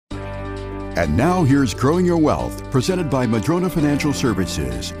And now here's Growing Your Wealth, presented by Madrona Financial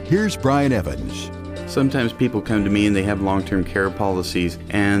Services. Here's Brian Evans. Sometimes people come to me and they have long-term care policies,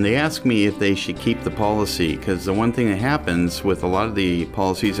 and they ask me if they should keep the policy, because the one thing that happens with a lot of the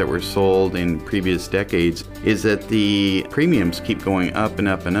policies that were sold in previous decades is that the premiums keep going up and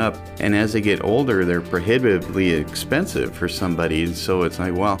up and up, and as they get older, they're prohibitively expensive for somebody. And so it's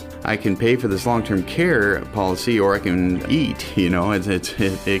like, well, I can pay for this long-term care policy, or I can eat,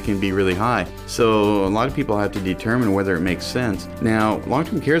 it can be really high. So a lot of people have to determine whether it makes sense. Now,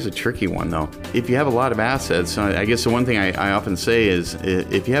 long-term care is a tricky one, though. If you have a lot of assets, so I guess the one thing I often say is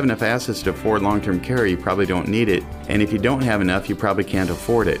if you have enough assets to afford long-term care, you probably don't need it. And if you don't have enough, you probably can't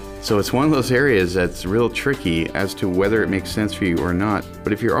afford it. So it's one of those areas that's real tricky as to whether it makes sense for you or not.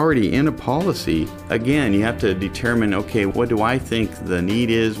 But if you're already in a policy, again, you have to determine, okay, what do I think the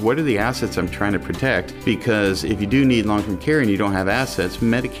need is? What are the assets I'm trying to protect? Because if you do need long-term care and you don't have assets,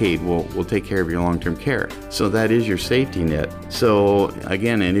 Medicaid will take care of your long-term care. So that is your safety net. So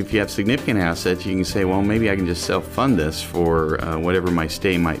again, and if you have significant assets, you can say, well, maybe I can just self-fund this for whatever my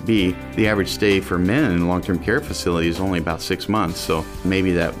stay might be. The average stay for men in a long-term care facility is only about 6 months. So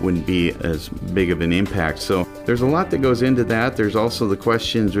maybe that wouldn't be as big of an impact. So there's a lot that goes into that. There's also the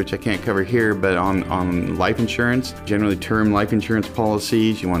questions, which I can't cover here, but on life insurance, generally term life insurance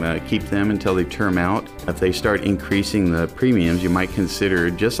policies, you want to keep them until they term out. If they start increasing the premiums, you might consider,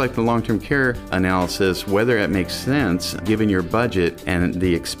 just like the long-term care analysis, whether it makes sense given your budget and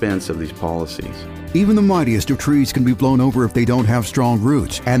the expense of these policies. Even the mightiest of trees can be blown over if they don't have strong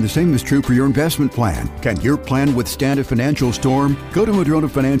roots, and the same is true for your investment plan. Can your plan withstand a financial storm? Go to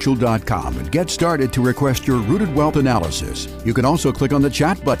MadronaFinancial.com and get started to request your Rooted Wealth analysis. You can also click on the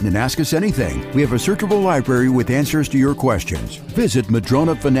chat button and ask us anything. We have a searchable library with answers to your questions. Visit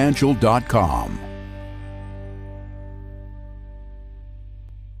MadronaFinancial.com.